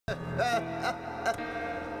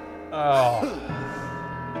Oh.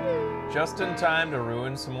 Just in time to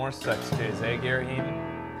ruin some more sex days, eh, Garahim?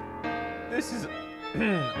 This is...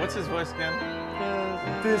 What's his voice again?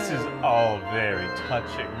 This is all very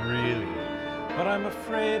touching, really. But I'm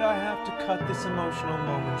afraid I have to cut this emotional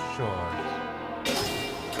moment short.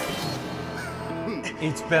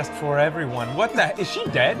 It's best for everyone. What the... Is she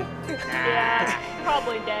dead? Yeah,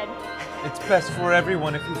 probably dead. It's best for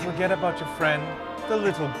everyone if you forget about your friend. The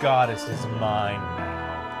little goddess is mine now.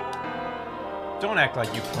 Don't act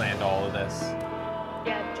like you planned all of this.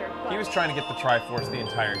 Yeah, jerk. He was trying to get the Triforce the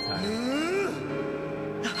entire time.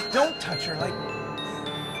 Don't touch her like...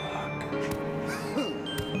 Fuck.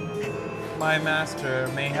 My master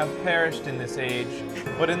may have perished in this age,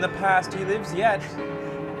 but in the past he lives yet.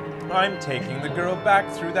 I'm taking the girl back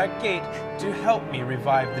through that gate to help me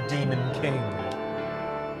revive the Demon King.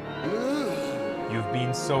 You've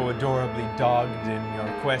been so adorably dogged in your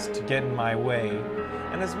quest to get in my way,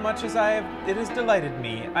 and as much as it has delighted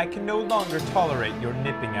me, I can no longer tolerate your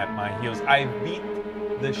nipping at my heels. I've beat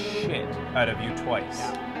the shit out of you twice.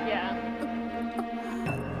 Yeah.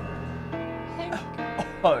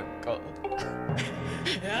 Oh, God.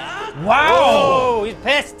 Wow! Oh, he's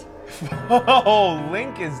pissed! Oh,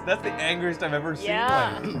 Link that's the angriest I've ever seen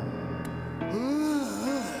Link.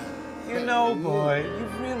 You know, boy,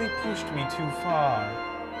 you've really pushed me too far.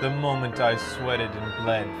 The moment I sweated and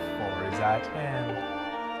bled for is at hand.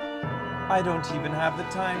 I don't even have the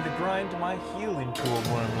time to grind my heel into a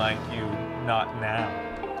worm like you. Not now.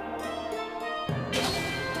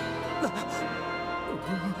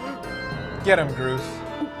 Get him, Groose.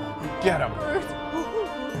 Get him.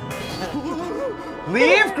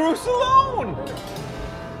 Leave Groose alone!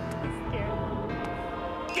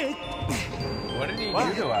 What did he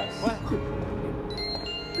do to us? What?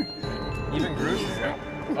 Even Groose is there.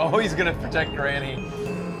 Oh, he's gonna protect Granny.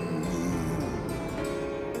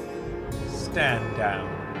 Stand down.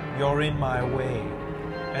 You're in my way.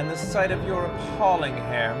 And the sight of your appalling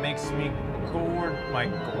hair makes me my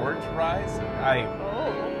gorge rise? I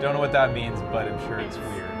don't know what that means, but I'm sure it's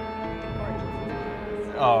weird.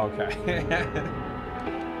 Oh, okay.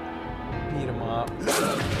 Beat him up.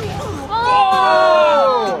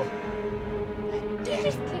 Oh!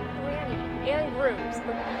 Just kick Granny and Groose.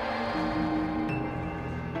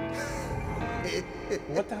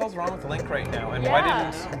 What the hell's wrong with Link right now? And why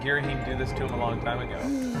didn't Garahim do this to him a long time ago?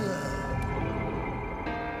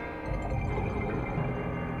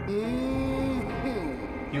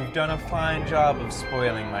 You've done a fine job of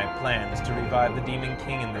spoiling my plans to revive the Demon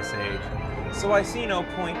King in this age, so I see no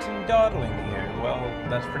point in dawdling here. Well,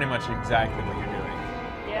 that's pretty much exactly what you're doing.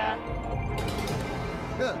 Yeah.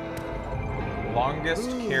 Longest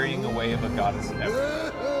carrying away of a goddess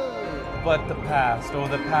ever. But the past, oh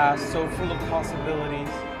the past, so full of possibilities.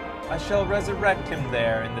 I shall resurrect him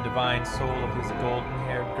there in the divine soul of his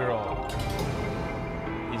golden-haired girl.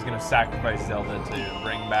 He's gonna sacrifice Zelda to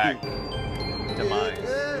bring back Demise.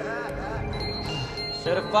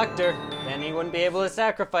 Should've fucked her, then he wouldn't be able to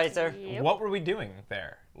sacrifice her. Yep. What were we doing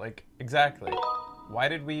there? Like, exactly. Why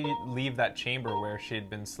did we leave that chamber where she had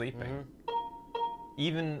been sleeping?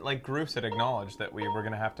 Even, like, Groose had acknowledged that we were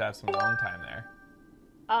gonna have to have some alone time there.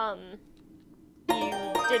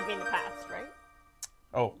 You did mean the past, right?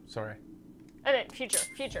 Oh, sorry. I meant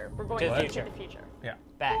future. We're going To the to future. the future. Yeah.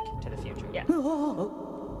 Back to the future. Yeah.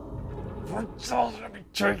 For Zelda to be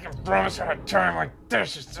taken from us at a time like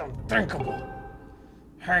this is unthinkable.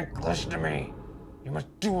 Hank, listen to me. You must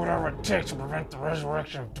do whatever it takes to prevent the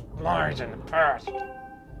resurrection of Demise in the past.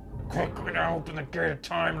 Quickly now open the gate of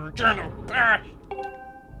time and return to the past.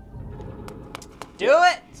 Do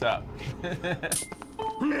it! What's up?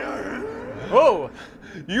 Oh!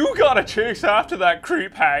 You gotta chase after that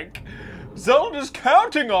creep, Hank. Zelda's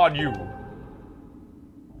counting on you.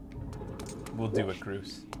 We'll do it,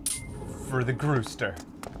 Groose. For the Grooster.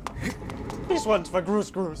 This one's for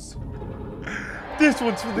Groose. This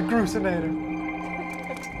one's for the Groosinator.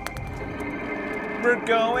 We're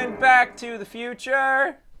going back to the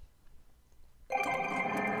future.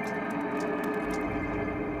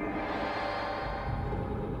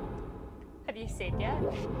 Have you saved yet?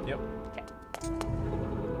 Yep. Okay.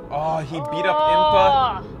 Oh, he beat up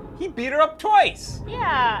Impa. He beat her up twice.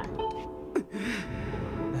 Yeah.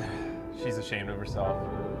 She's ashamed of herself.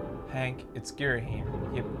 Hank, it's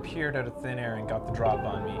Garahim. He appeared out of thin air and got the drop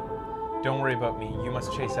on me. Don't worry about me. You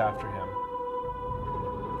must chase after him.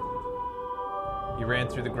 He ran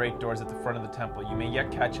through the great doors at the front of the temple. You may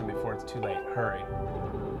yet catch him before it's too late. Hurry.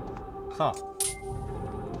 Huh.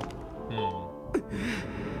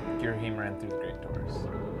 Garahim ran through the great doors.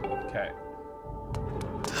 Okay.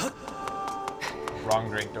 wrong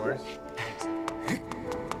great doors.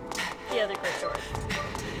 The other great doors.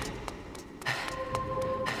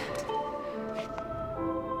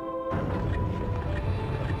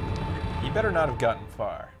 He better not have gotten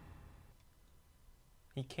far.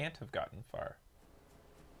 He can't have gotten far.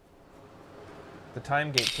 The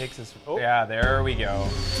time gate takes us. Oh. Yeah, there we go.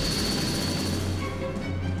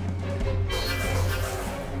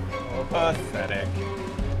 Oh, pathetic.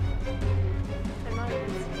 I'm not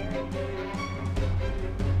even scared.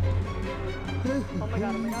 Oh my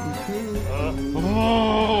god, oh my god.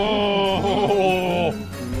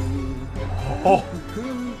 Oh.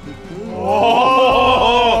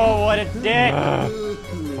 Oh, what a dick!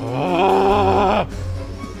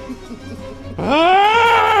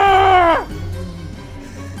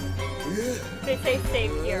 They say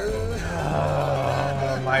save here.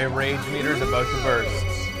 My rage meter is about to burst.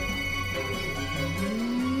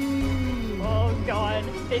 Oh god.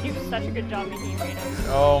 They do such a good job making you hate him.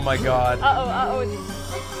 Oh my god. Uh-oh, uh-oh.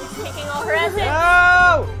 He's taking all her essence.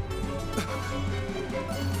 No!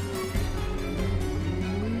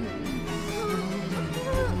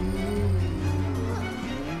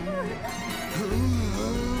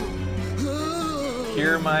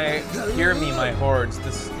 Hear me, my hordes.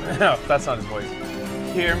 No, that's not his voice.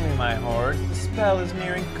 Hear me, my hordes. The spell is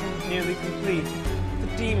nearly complete. The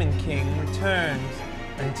Demon King returns.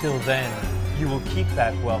 Until then, you will keep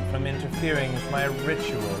that whelp from interfering with my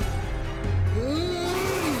ritual.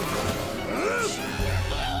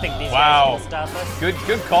 Think these Wow. guys will stop us?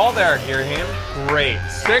 Good call there, hear him. Great.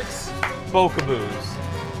 6 Bokoblins.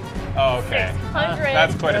 Oh, okay. 600.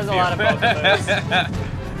 That's quite There's a a few. lot of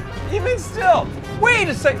Bokoblins. Even still. Wait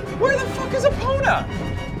a sec. Where the fuck is Epona?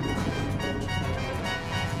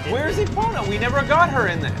 Where's Epona? We never got her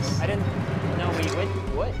in this. I didn't. No, we would.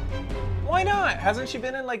 What? Why not? Hasn't she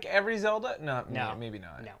been in like every Zelda? No, No. maybe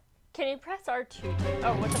not. No. Can you press R2?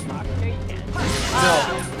 Oh, what the fuck? No, you can't.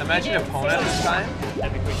 No. Imagine Epona this time.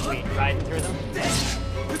 That'd be pretty sweet. Riding through them.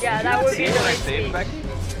 Yeah, that would be See when I really saved, sweet. Becky?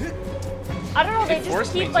 I don't know, they It just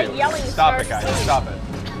forced me keep like to. yelling. Stop it, start guys. singing. Stop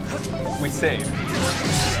it. We saved.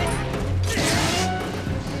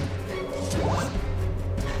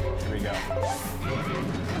 Here we go.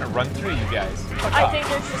 I'm gonna run through you guys. Fuck I off. think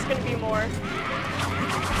there's just gonna be more. Yeah,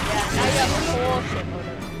 now you have a whole shitload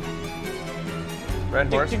of Red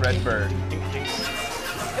horse, red bird.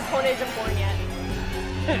 Epona isn't born yet.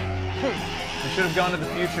 We should have gone to the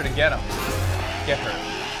future to get him. Get her.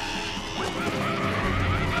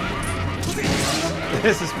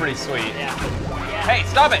 This is pretty sweet. Yeah. Yeah. Hey,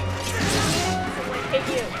 stop it! Someone take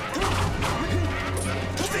you.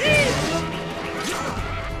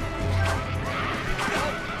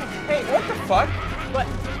 Hey, what the fuck? What?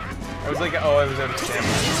 I was like, oh, I was out of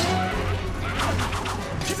stamina.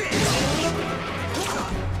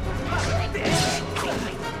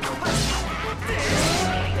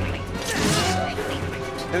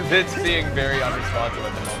 It's being very unresponsive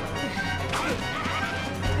at the moment.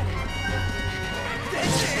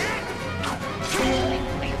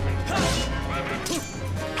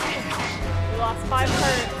 We lost 5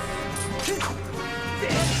 hearts.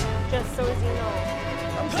 Just so as you know.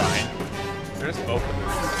 I'm fine. They're just open.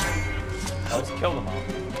 I'll just kill them all.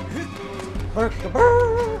 What?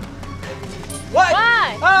 Why?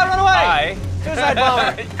 Ah, run away! Hi. Suicide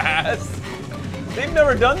bomber. Yes. They've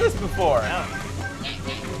never done this before. No.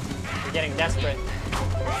 We're getting desperate.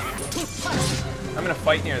 I'm gonna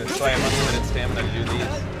fight near this so I have unlimited stamina to do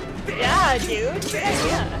these. Yeah, dude. Good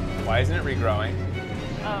idea. Why isn't it regrowing?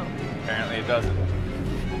 Oh. Apparently it doesn't.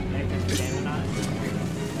 Anything standing on it.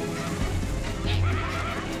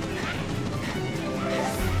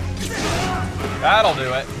 That'll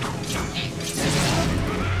do it.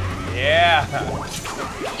 Yeah.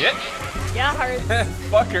 Shit. Yeah, hearts.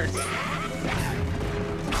 Fuckers.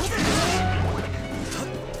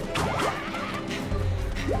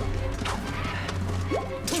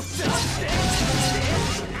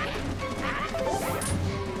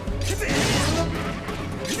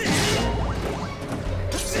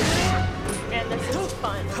 Man, this is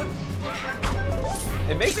fun.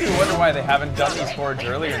 It makes me wonder why they haven't done these hordes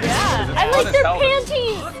earlier. in this Yeah, because I it's fun like as their hell.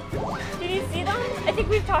 panties. Did you see them? I think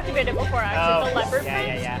we've talked about it before, actually. The leopard yeah,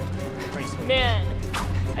 print. yeah. Pretty sweet. Man,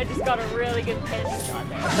 I just got a really good panty shot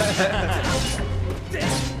there.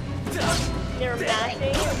 They were matching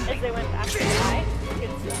as they went back to the eye.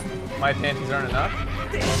 Good stuff. My panties aren't enough.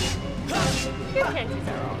 Your panties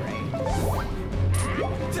are alright.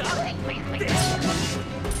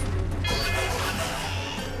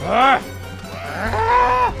 Ah!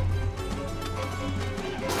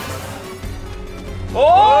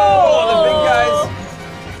 Oh, the big guys.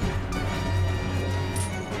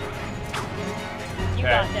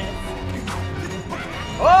 this.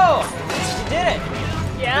 Oh! You did it!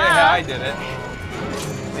 Yeah, I did it.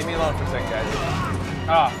 Leave me alone for a second, guys.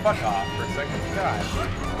 Oh, fuck off for a second. God.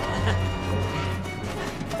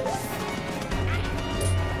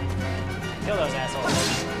 Kill those assholes.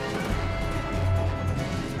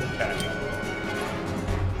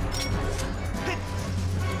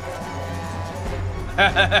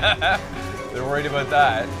 They're worried about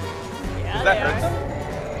that. Yeah, Does that they hurt are. them?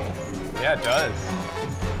 Yeah, it does.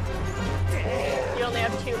 You only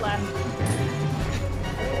have 2 left.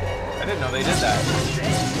 I didn't know they did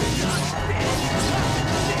that.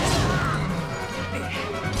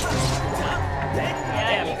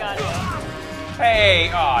 Yeah, you got it. Hey!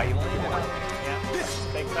 Aw, he landed on. Yeah,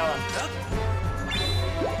 big fella.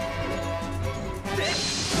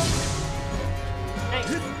 Nice.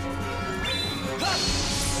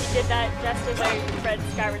 You did that just as I read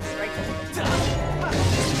Skyward Strike.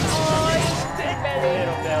 Oh, big belly.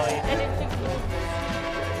 Little belly. And it's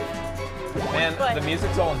Man, But- the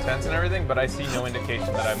music's all intense and everything, but I see no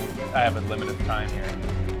indication that I have a limited time here.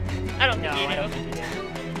 I don't No, think I you don't do. think you did.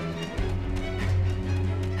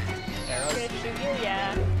 Arrows? Good for you,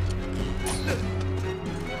 yeah.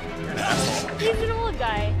 You're an asshole. He's an old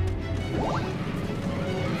guy.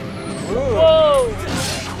 Ooh. Whoa!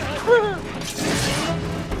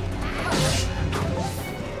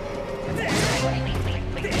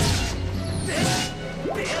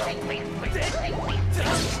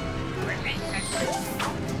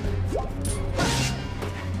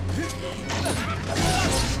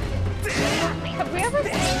 Have we ever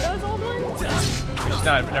seen those old ones? Just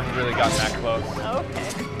not, I've never really gotten that close.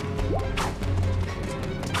 Okay.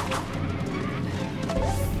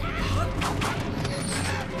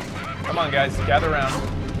 Come on, guys, gather around.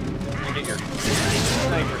 I'm gonna get your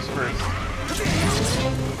snipers first.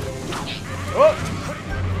 Oh!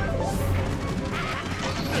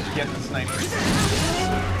 Get the snipers.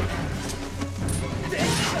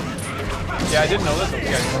 Yeah, I didn't know this was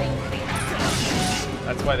guys.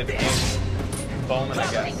 That's why they became bowmen,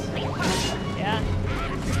 I guess. Yeah.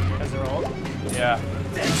 Because they're old? Yeah.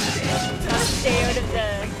 Gotta stay out of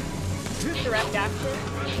the direct action.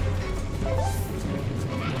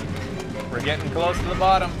 We're getting close to the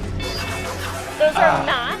bottom. Those are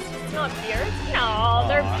masks, not beards. No,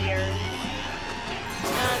 they're Aw. beards.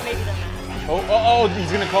 Maybe they're masks. Oh,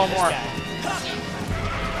 he's gonna call more. This guy.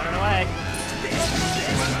 Run away.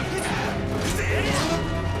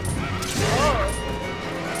 Whoa.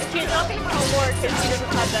 He's not gonna call more because he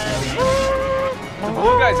doesn't have the. The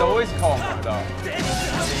blue guys always call more, though.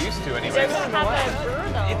 They used to, He anyway. doesn't have that burr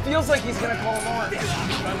It though. feels like he's gonna call more.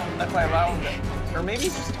 If I allow him to. Or maybe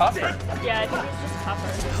he's just tougher. Yeah, I think he's just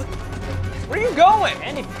tougher. Where are you going?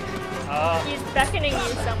 Andy. He's beckoning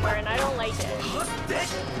you somewhere, and I don't like it.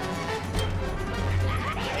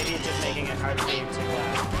 Maybe it's just making it hard for you to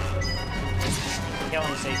kill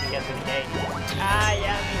him so you can get through the gate. Ah,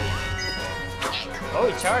 yeah, Oh,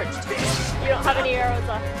 he charged. maybe. You don't have any arrows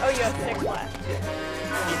left. Oh, you have 6 left.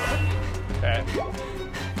 Okay.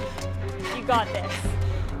 You got this.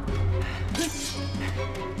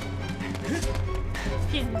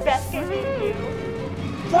 He's beckoning you.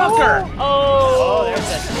 Fucker! Oh. Oh, there's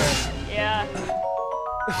that square. Yeah.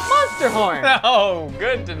 Monster horn! Oh,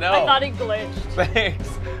 good to know. I thought it glitched. Thanks.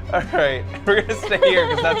 All right, we're gonna stay here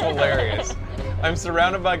because that's hilarious. I'm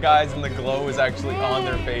surrounded by guys and the glow is actually on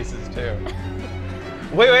their faces too.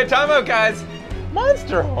 Wait, time out, guys.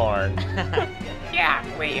 Monster horn. Yeah,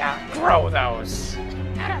 we grow those.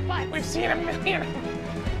 We've seen a million.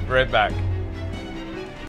 Right back.